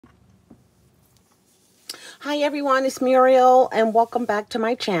Hi everyone, it's Muriel and welcome back to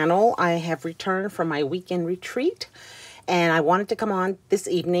my channel. I have returned from my weekend retreat and I wanted to come on this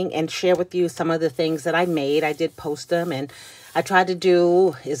evening and share with you some of the things that I made. I did post them and I tried to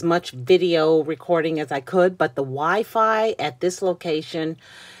do as much video recording as I could, but the Wi-Fi at this location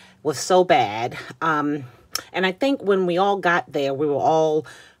was so bad. And I think when we all got there, we were all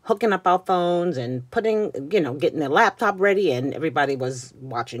hooking up our phones and getting their laptop ready, and everybody was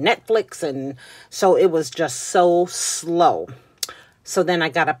watching Netflix, and so it was just so slow. So then I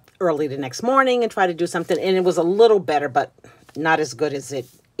got up early the next morning and tried to do something, and it was a little better, but not as good as it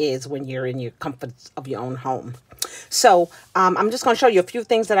is when you're in your comfort of your own home. So I'm just going to show you a few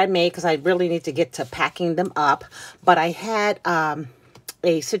things that I made because I really need to get to packing them up. But I had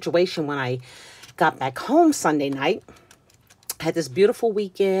a situation when I got back home Sunday night. I had this beautiful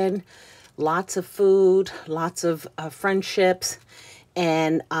weekend, lots of food, lots of friendships.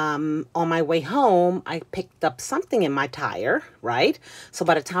 And on my way home, I picked up something in my tire, right? So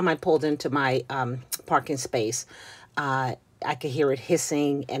by the time I pulled into my parking space, I could hear it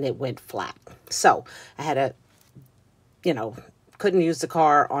hissing and it went flat. So I had couldn't use the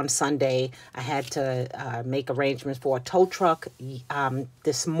car on Sunday. I had to make arrangements for a tow truck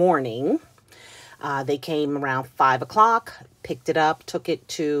this morning. They came around 5 o'clock, picked it up, took it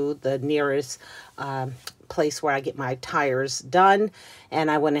to the nearest place where I get my tires done, and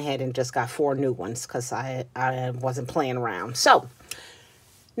I went ahead and just got 4 new ones because I wasn't playing around. So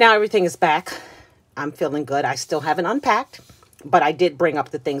now everything is back. I'm feeling good. I still haven't unpacked, but I did bring up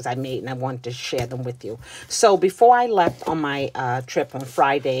the things I made, and I wanted to share them with you. So before I left on my trip on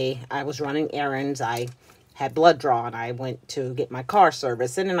Friday, I was running errands. I had blood drawn. I went to get my car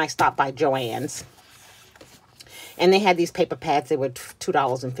serviced, and then I stopped by Joann's. And they had these paper pads. They were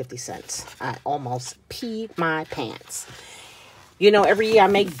 $2.50. I almost peed my pants. You know, every year I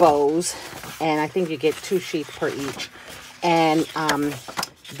make bows, and I think you get 2 sheets per each. And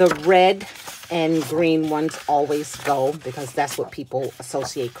the red and green ones always go because that's what people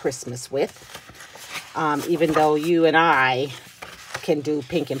associate Christmas with. Even though you and I can do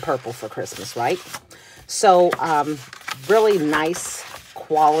pink and purple for Christmas, right? So really nice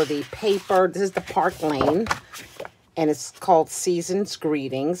quality paper. This is the Park Lane. And it's called Season's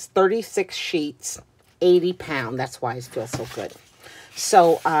Greetings. 36 sheets, 80 pounds. That's why it feels so good.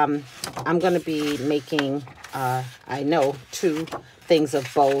 So I'm going to be making, I know, 2 things of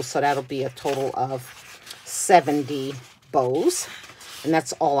bows. So that'll be a total of 70 bows. And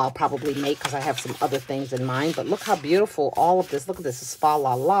that's all I'll probably make because I have some other things in mind. But look how beautiful all of this. Look at this. It's fa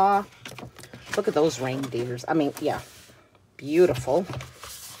la la. Look at those reindeers. I mean, yeah, beautiful.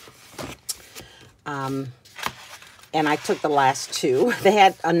 And I took the last 2. They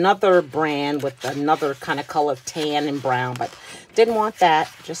had another brand with another kind of color, tan and brown, but didn't want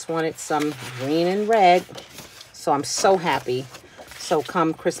that. Just wanted some green and red. So I'm so happy. So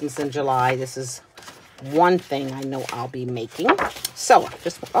come Christmas in July, this is one thing I know I'll be making. So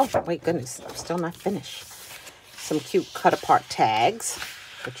just, oh, wait, goodness, I'm still not finished. Some cute cut apart tags,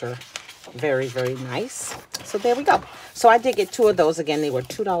 which are very, very nice. So there we go. So I did get 2 of those. Again, they were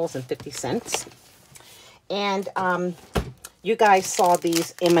 $2.50. And you guys saw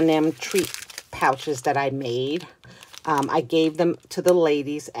these M&M treat pouches that I made. I gave them to the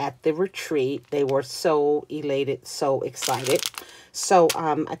ladies at the retreat. They were so elated, so excited. So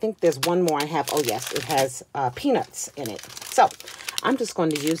I think there's one more I have. Oh, yes, it has peanuts in it. So I'm just going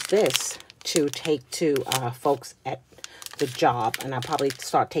to use this to take to folks at the job. And I'll probably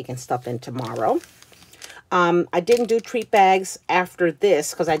start taking stuff in tomorrow. I didn't do treat bags after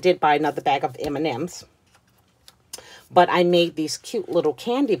this because I did buy another bag of M&Ms. But I made these cute little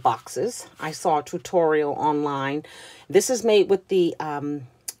candy boxes. I saw a tutorial online. This is made with the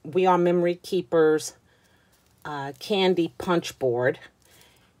We Are Memory Keepers candy punch board.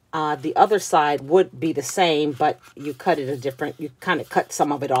 The other side would be the same, but you cut it you kind of cut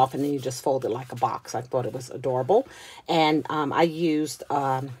some of it off and then you just fold it like a box. I thought it was adorable. And I used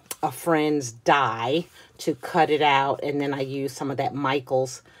a friend's die to cut it out. And then I used some of that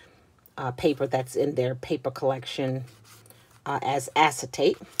Michaels paper that's in their paper collection as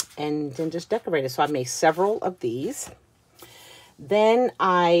acetate, and then just decorate it. So I made several of these. Then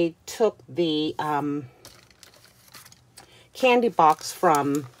I took the candy box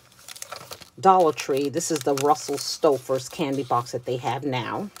from Dollar Tree. This is the Russell Stouffer's candy box that they have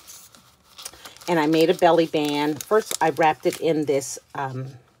now. And I made a belly band. First, I wrapped it in this, what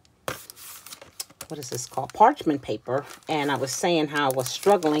is this called? Parchment paper. And I was saying how I was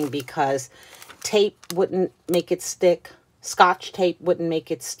struggling because tape wouldn't make it stick. Scotch tape wouldn't make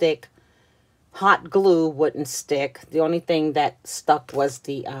it stick. Hot glue wouldn't stick. The only thing that stuck was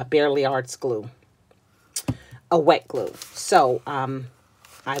the Barely Arts glue. a wet glue. So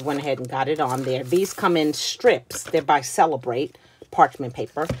I went ahead and got it on there. These come in strips. They're by Celebrate parchment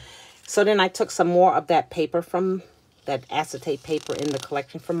paper. So then I took some more of that paper from that acetate paper in the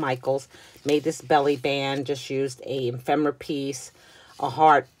collection from Michaels, made this belly band, just used a ephemera piece, a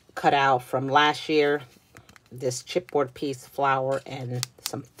heart cut out from last year, this chipboard piece, flour, and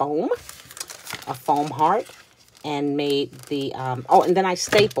some foam, a foam heart, and made the, oh, and then I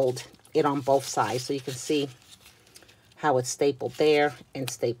stapled it on both sides, so you can see how it's stapled there and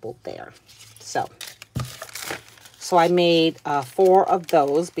stapled there. So I made 4 of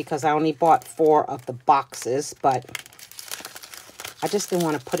those because I only bought 4 of the boxes, but I just didn't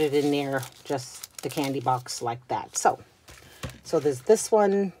want to put it in there, just the candy box like that. So there's this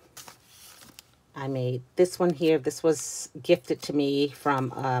one. I made this one here. This was gifted to me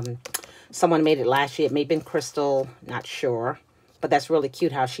from someone made it last year. It may have been Crystal, not sure. But that's really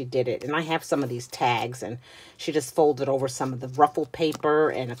cute how she did it. And I have some of these tags, and she just folded over some of the ruffled paper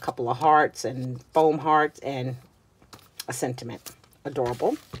and a couple of hearts and foam hearts and a sentiment.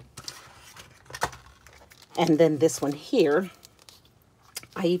 Adorable. And then this one here,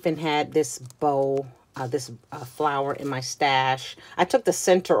 I even had this bow, this flower in my stash. I took the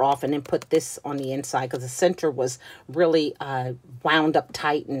center off and then put this on the inside because the center was really wound up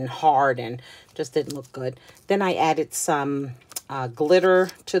tight and hard and just didn't look good. Then I added some glitter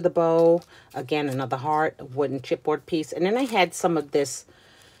to the bow. Again, another heart, a wooden chipboard piece. And then I had some of this,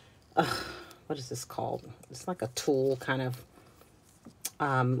 what is this called? It's like a tool kind of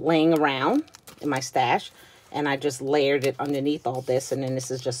laying around in my stash. And I just layered it underneath all this. And then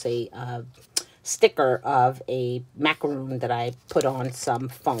this is just a sticker of a macaroon that I put on some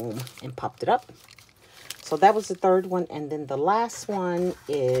foam and popped it up. So that was the third one. And then the last one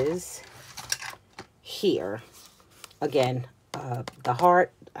is here. Again, the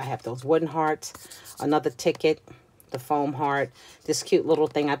heart. I have those wooden hearts. Another ticket, the foam heart. This cute little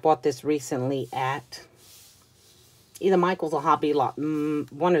thing. I bought this recently at either Michael's or Hobby Lot.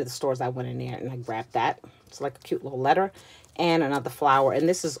 One of the stores I went in there and I grabbed that. It's like a cute little letter. And another flower. And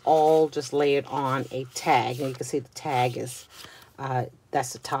this is all just layered on a tag. And you can see the tag is,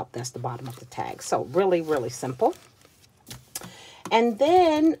 that's the top, that's the bottom of the tag. So really, really simple. And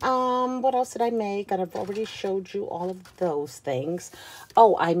then, what else did I make? And I've already showed you all of those things.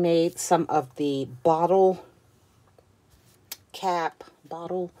 Oh, I made some of the bottle cap. Oh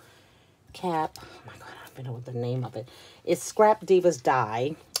my God, I don't know what the name of it. It's Scrap Divas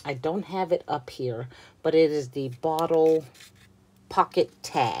Die. I don't have it up here, but it is the bottle pocket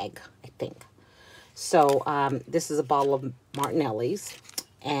tag, I think. So, this is a bottle of Martinelli's,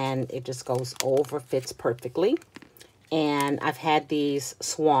 and it just goes over, fits perfectly. And I've had these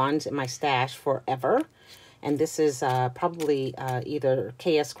swans in my stash forever. And this is probably either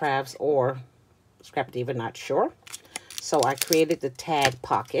KS Crafts or Scrap Diva, not sure. So I created the tag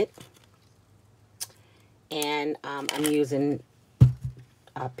pocket. And I'm using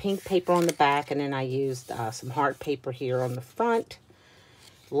pink paper on the back. And then I used some heart paper here on the front.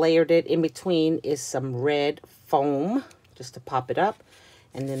 Layered it. In between is some red foam just to pop it up.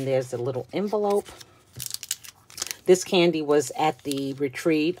 And then there's a little envelope. This candy was at the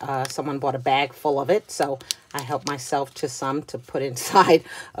retreat. Someone bought a bag full of it, so I helped myself to some to put inside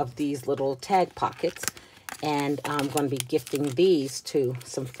of these little tag pockets. And I'm going to be gifting these to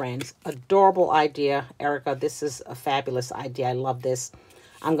some friends. Adorable idea, Erica. This is a fabulous idea. I love this.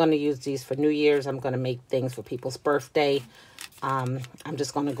 I'm going to use these for New Year's. I'm going to make things for people's birthday. I'm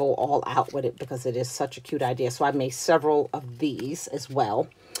just going to go all out with it because it is such a cute idea. So I made several of these as well.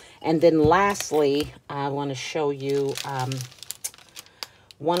 And then lastly, I want to show you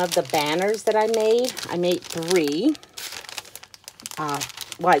one of the banners that I made. I made 3. Well,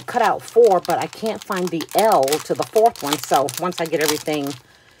 I cut out 4, but I can't find the L to the 4th one. So once I get everything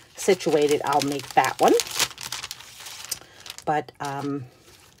situated, I'll make that one. But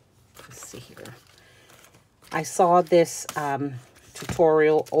let's see here. I saw this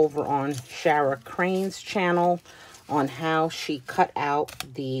tutorial over on Shara Crane's channel on how she cut out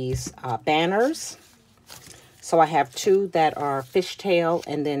these banners. So I have 2 that are fishtail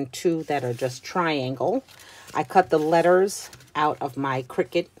and then 2 that are just triangle. I cut the letters out of my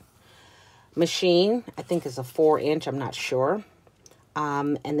Cricut machine. I think it's a 4-inch, I'm not sure.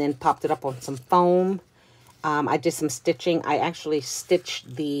 And then popped it up on some foam. I did some stitching. I actually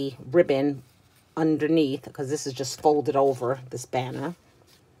stitched the ribbon underneath because this is just folded over this banner.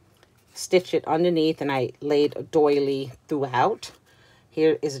 Stitch it underneath, and I laid a doily throughout.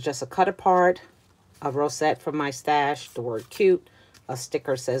 Here is just a cut apart, a rosette from my stash, the word cute, a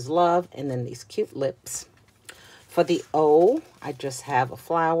sticker says love, and then these cute lips. For the O, I just have a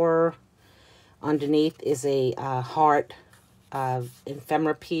flower, Underneath is a heart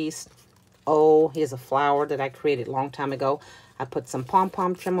ephemera piece. Oh, here's a flower that I created a long time ago. I put some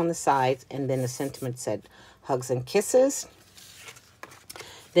pom-pom trim on the sides, and then the sentiment said hugs and kisses.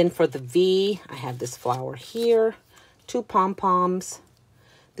 Then for the V, I have this flower here, 2 pom-poms,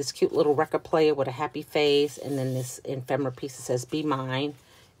 this cute little record player with a happy face, and then this ephemera piece that says be mine,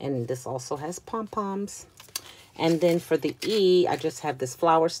 and this also has pom-poms. And then for the E, I just have this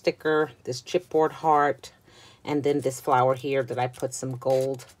flower sticker, this chipboard heart, and then this flower here that I put some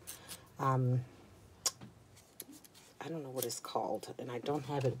gold, I don't know what it's called, and I don't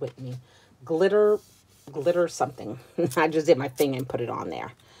have it with me. Glitter something. I just did my thing and put it on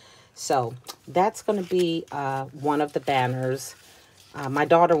there. So that's going to be one of the banners. My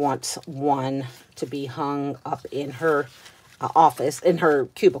daughter wants one to be hung up in her office, in her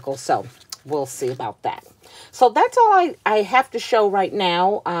cubicle, so we'll see about that. So that's all I have to show right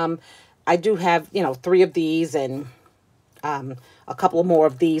now. I do have, 3 of these and a couple more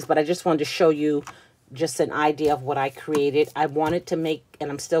of these, but I just wanted to show you just an idea of what I created. I wanted to make, and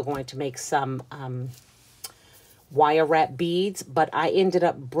I'm still going to make some wire wrap beads, but I ended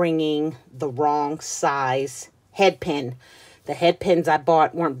up bringing the wrong size head pin. The head pins I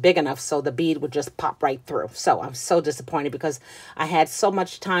bought weren't big enough, so the bead would just pop right through. So I'm so disappointed because I had so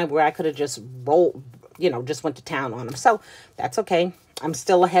much time where I could have just rolled, just went to town on them. So that's okay. I'm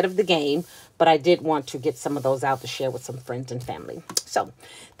still ahead of the game, but I did want to get some of those out to share with some friends and family. So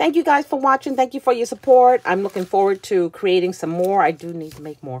thank you guys for watching. Thank you for your support. I'm looking forward to creating some more. I do need to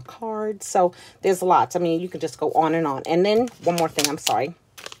make more cards. So there's lots. I mean, you can just go on and on. And then one more thing, I'm sorry.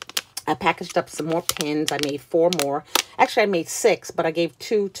 I packaged up some more pins. I made 4 more. Actually, I made 6, but I gave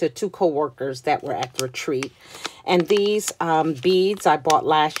 2 to 2 co-workers that were at the retreat. And these beads I bought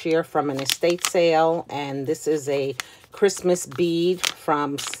last year from an estate sale. And this is a Christmas bead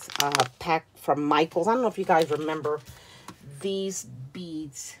from Michaels. I don't know if you guys remember these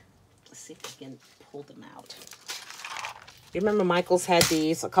beads. Let's see if I can pull them out. You remember Michaels had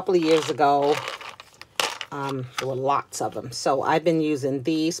these a couple of years ago. There were lots of them. So I've been using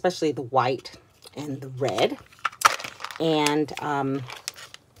these, especially the white and the red. And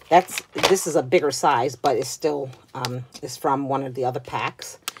this is a bigger size, but it's still is from one of the other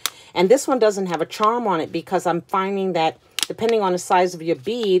packs. And this one doesn't have a charm on it because I'm finding that depending on the size of your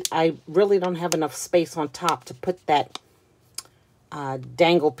bead, I really don't have enough space on top to put that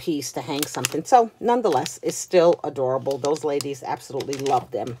dangle piece to hang something. So nonetheless, it's still adorable. Those ladies absolutely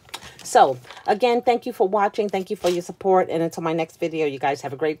love them. So again, thank you for watching. Thank you for your support. And until my next video, you guys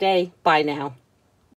have a great day. Bye now.